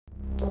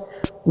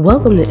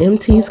Welcome to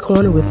MT's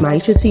Corner with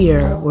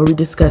Myesha-Tiara, where we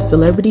discuss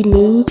celebrity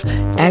news,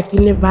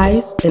 acting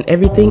advice, and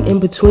everything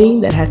in between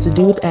that has to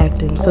do with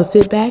acting. So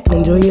sit back and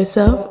enjoy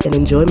yourself and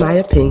enjoy my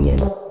opinion.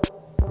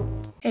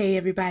 Hey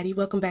everybody,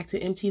 welcome back to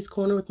MT's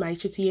Corner with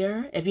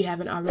Myesha-Tiara. If you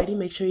haven't already,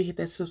 make sure you hit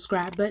that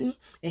subscribe button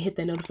and hit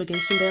that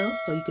notification bell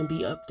so you can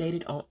be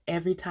updated on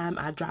every time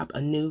I drop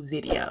a new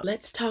video.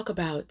 Let's talk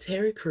about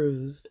Terry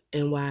Crews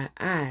and why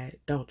I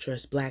don't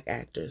trust black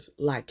actors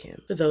like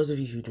him. For those of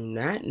you who do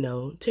not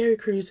know, Terry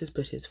Crews has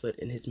put his foot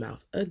in his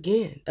mouth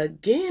again.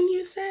 Again,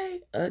 you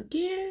say?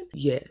 Again?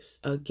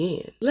 Yes,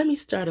 again. Let me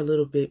start a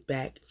little bit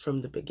back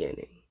from the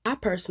beginning. I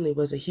personally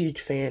was a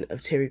huge fan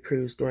of Terry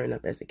Crews growing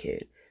up as a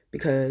kid,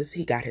 because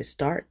he got his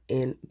start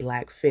in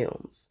black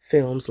films.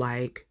 Films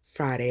like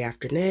Friday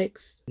After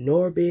Next,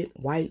 Norbit,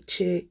 White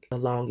Chick, The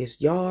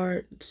Longest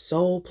Yard,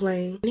 Soul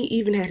Plane. And he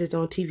even had his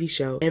own TV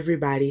show,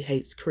 Everybody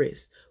Hates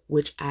Chris,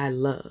 which I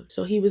loved.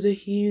 So he was a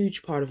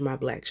huge part of my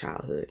black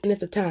childhood. And at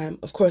the time,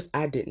 of course,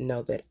 I didn't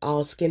know that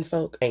all skin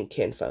folk ain't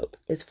kinfolk.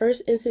 His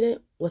first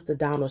incident was the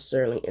Donald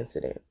Sterling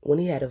incident, when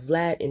he had a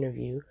Vlad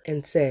interview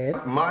and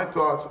said, "My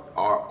thoughts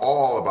are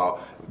all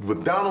about,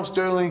 with Donald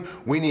Sterling,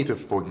 we need to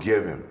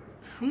forgive him.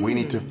 We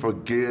need to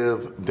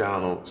forgive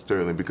Donald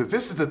Sterling, because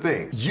this is the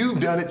thing. You've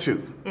done it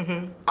too.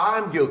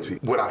 I'm guilty.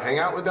 Would I hang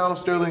out with Donald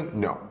Sterling?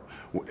 No.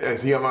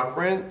 Is he my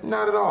friend?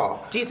 Not at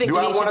all. Do you think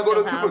I want to go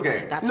to a Cooper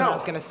game? That's no. what I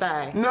was going to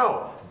say.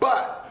 No.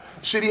 But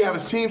should he have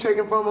his team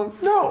taken from him?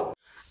 No.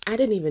 I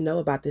didn't even know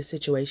about this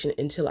situation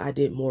until I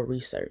did more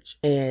research,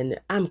 and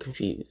I'm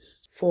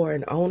confused. For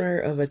an owner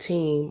of a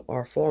team,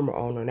 or former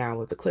owner now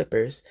with the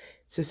Clippers,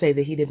 to say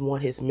that he didn't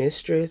want his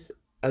mistress,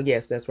 oh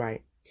yes, that's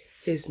right,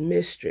 his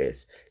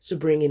mistress, to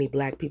bring any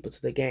black people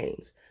to the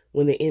games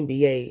when the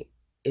NBA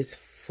is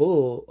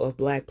full of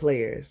black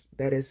players,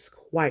 that is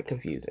quite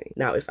confusing.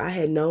 Now, if I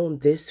had known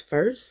this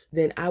first,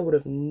 then I would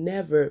have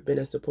never been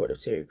in support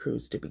of Terry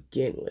Crews to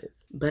begin with.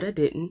 But I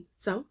didn't.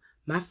 So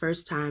my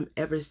first time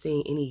ever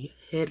seeing any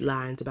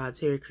headlines about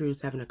Terry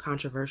Crews having a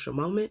controversial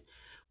moment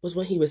was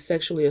when he was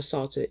sexually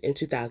assaulted in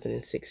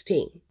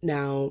 2016.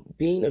 Now,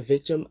 being a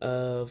victim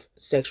of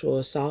sexual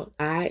assault,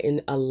 I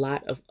and a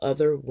lot of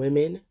other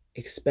women,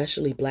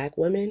 especially black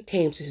women,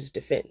 came to his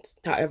defense.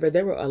 However,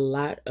 there were a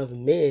lot of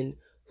men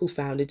who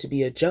found it to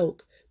be a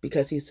joke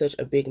because he's such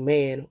a big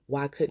man.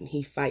 Why couldn't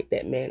he fight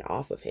that man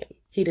off of him?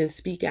 He didn't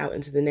speak out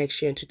into the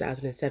next year in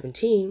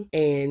 2017,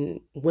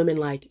 and women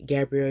like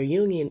Gabrielle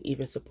Union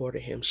even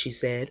supported him. She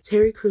said,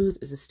 "Terry Crews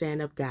is a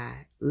stand-up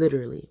guy,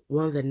 literally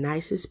one of the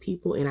nicest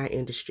people in our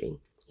industry.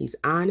 He's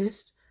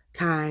honest,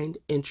 kind,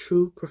 and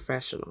true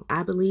professional.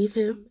 I believe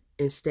him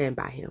and stand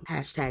by him.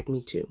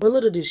 #MeToo. But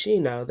little did she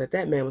know that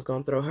that man was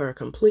going to throw her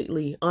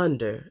completely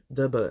under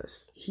the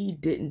bus. He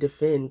didn't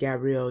defend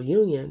Gabrielle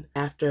Union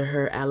after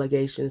her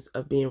allegations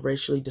of being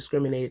racially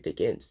discriminated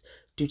against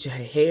due to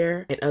her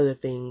hair and other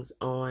things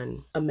on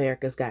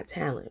America's Got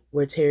Talent,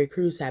 where Terry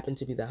Crews happened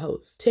to be the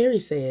host. Terry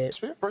said,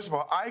 First of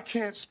all, I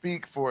can't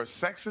speak for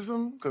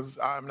sexism because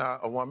I'm not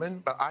a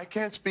woman, but I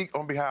can't speak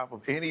on behalf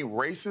of any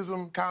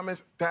racism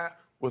comments. That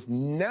was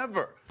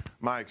never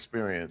my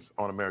experience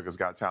on America's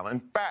Got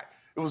Talent. In fact,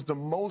 it was the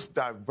most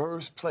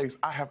diverse place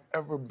I have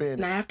ever been.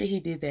 Now, after he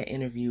did that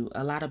interview,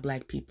 a lot of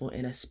black people,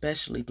 and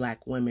especially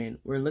black women,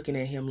 were looking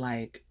at him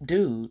like,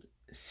 dude,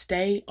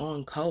 stay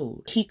on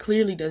code. He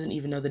clearly doesn't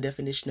even know the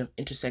definition of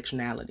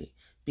intersectionality,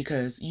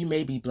 because you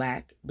may be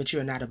black, but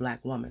you're not a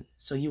black woman.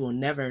 So you will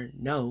never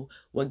know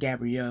what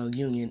Gabrielle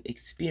Union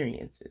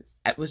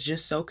experiences. It was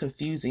just so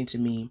confusing to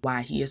me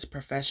why he, as a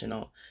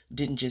professional,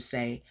 didn't just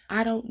say,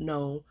 I don't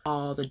know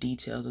all the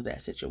details of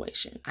that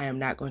situation. I am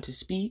not going to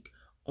speak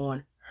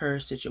on her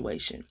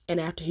situation. And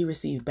after he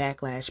received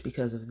backlash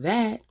because of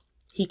that,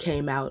 he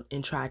came out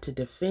and tried to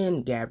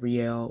defend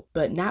Gabrielle,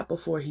 but not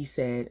before he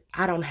said,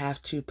 I don't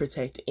have to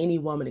protect any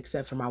woman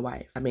except for my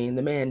wife. I mean,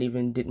 the man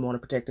even didn't want to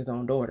protect his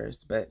own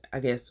daughters, but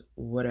I guess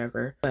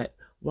whatever. But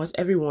once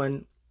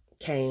everyone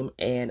came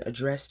and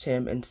addressed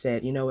him and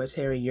said, you know what,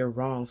 Terry, you're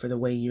wrong for the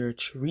way you're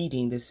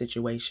treating this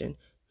situation,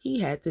 he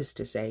had this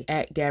to say,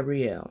 at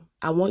Gabrielle,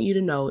 I want you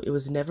to know it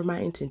was never my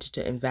intention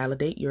to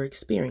invalidate your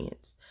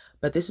experience,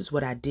 but this is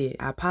what I did.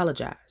 I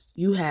apologize.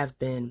 You have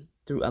been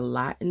through a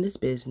lot in this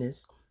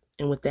business,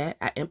 and with that,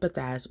 I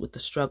empathize with the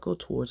struggle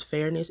towards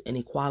fairness and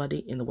equality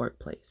in the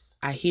workplace.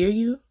 I hear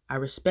you, I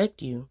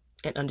respect you,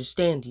 and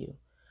understand you.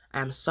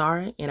 I'm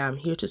sorry, and I'm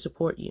here to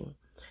support you.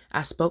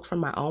 I spoke from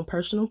my own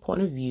personal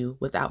point of view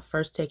without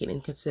first taking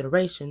in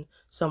consideration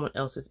someone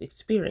else's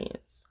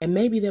experience. And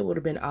maybe that would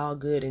have been all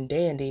good and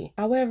dandy.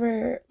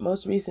 However,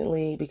 most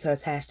recently,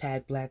 because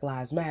 #Black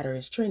Lives Matter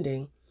is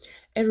trending,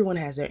 everyone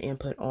has their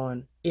input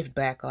on if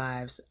Black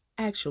lives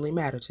actually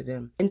matter to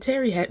them. And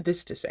Terry had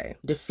this to say,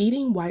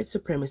 defeating white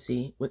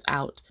supremacy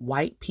without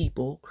white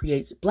people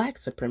creates black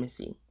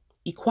supremacy.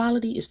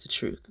 Equality is the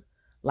truth.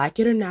 Like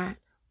it or not,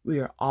 we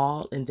are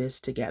all in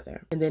this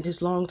together. And then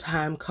his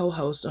longtime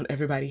co-host on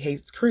Everybody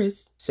Hates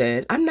Chris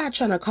said, I'm not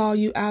trying to call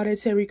you out at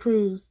Terry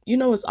Crews. You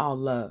know it's all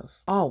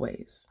love,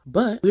 always.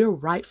 But we're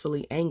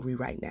rightfully angry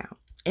right now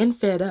and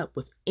fed up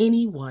with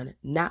anyone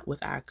not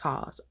with our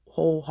cause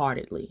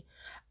wholeheartedly.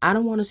 I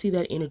don't want to see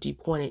that energy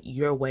pointed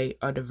your way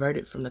or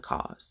diverted from the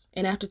cause.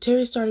 And after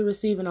Terry started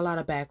receiving a lot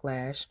of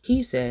backlash,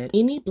 he said,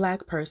 any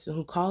black person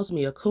who calls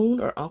me a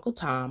coon or Uncle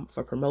Tom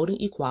for promoting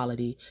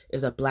equality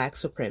is a black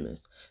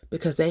supremacist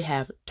because they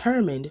have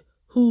determined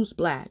who's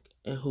black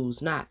and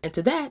who's not. And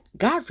to that,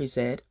 Godfrey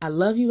said, I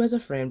love you as a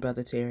friend,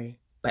 Brother Terry,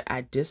 but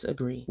I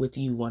disagree with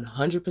you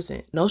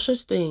 100%. No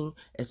such thing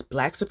as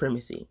black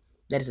supremacy.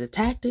 That is a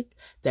tactic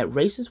that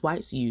racist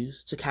whites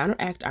use to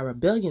counteract our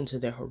rebellion to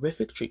their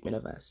horrific treatment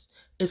of us.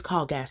 It's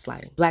called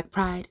gaslighting. Black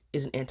pride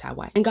is an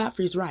anti-white. And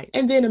Godfrey's right.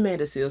 And then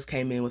Amanda Seales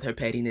came in with her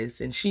pettiness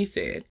and she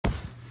said,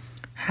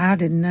 how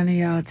did none of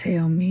y'all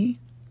tell me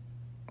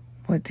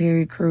what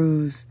Terry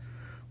Crews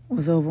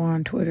was over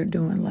on Twitter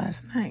doing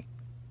last night?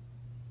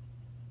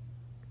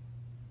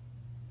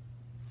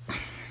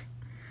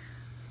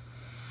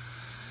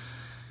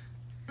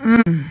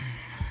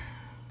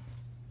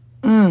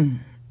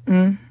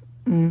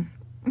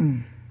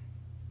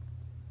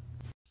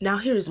 Now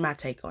here's my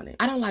take on it.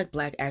 I don't like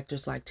black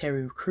actors like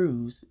Terry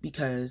Crews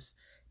because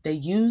they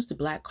use the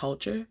black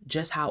culture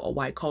just how a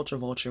white culture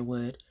vulture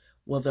would.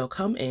 Well, they'll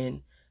come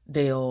in,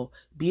 they'll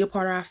be a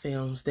part of our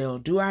films, they'll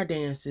do our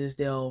dances,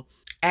 they'll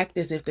act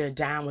as if they're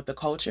down with the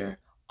culture,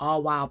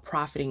 all while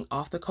profiting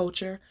off the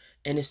culture.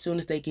 And as soon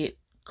as they get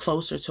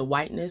closer to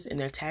whiteness in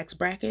their tax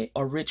bracket,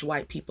 or rich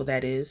white people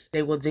that is,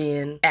 they will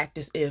then act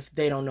as if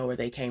they don't know where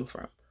they came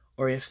from,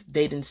 or if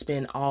they didn't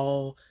spend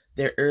all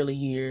their early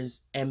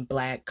years in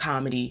black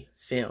comedy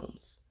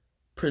films,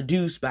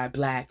 produced by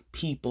black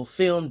people,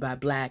 filmed by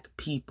black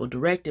people,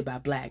 directed by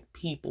black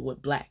people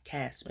with black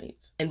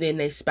castmates. And then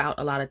they spout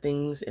a lot of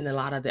things and a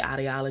lot of the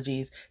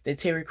ideologies that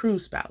Terry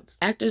Crews spouts.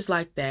 Actors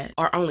like that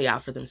are only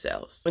out for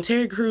themselves. When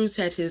Terry Crews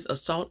had his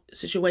assault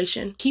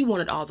situation, he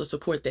wanted all the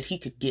support that he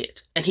could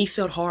get. And he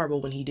felt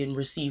horrible when he didn't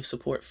receive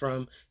support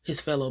from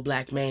his fellow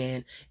black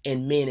man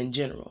and men in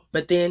general.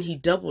 But then he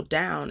doubled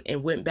down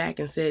and went back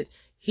and said,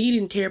 he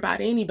didn't care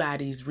about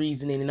anybody's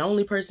reasoning, and the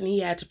only person he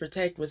had to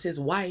protect was his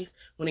wife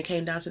when it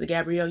came down to the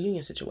Gabrielle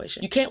Union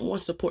situation. You can't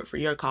want support for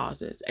your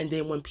causes, and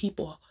then when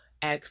people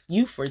ask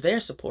you for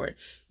their support,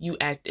 you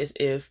act as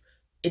if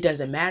it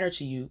doesn't matter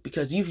to you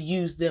because you've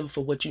used them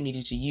for what you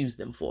needed to use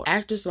them for.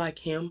 Actors like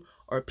him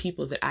are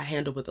people that I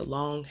handle with a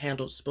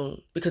long-handled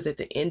spoon, because at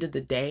the end of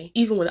the day,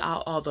 even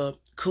without all the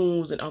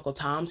coons and Uncle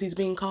Toms he's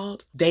being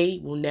called, they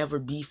will never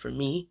be for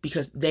me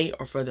because they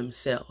are for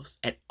themselves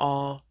at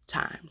all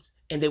times.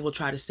 And they will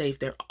try to save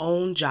their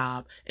own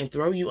job and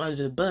throw you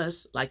under the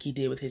bus like he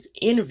did with his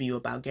interview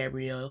about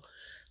Gabrielle,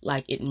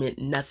 like it meant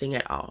nothing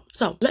at all.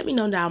 So let me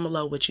know down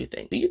below what you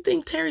think. Do you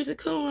think Terry's a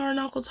coon or an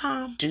Uncle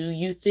Tom? Do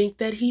you think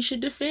that he should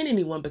defend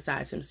anyone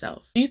besides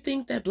himself? Do you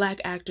think that black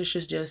actors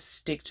should just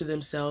stick to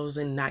themselves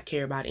and not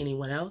care about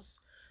anyone else?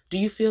 Do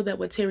you feel that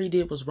what Terry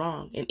did was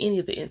wrong in any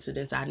of the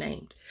incidents I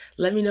named?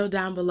 Let me know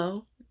down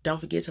below. Don't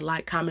forget to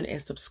like, comment,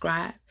 and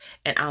subscribe.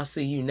 And I'll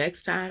see you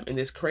next time in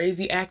this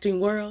crazy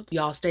acting world.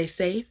 Y'all stay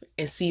safe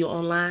and see you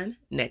online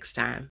next time.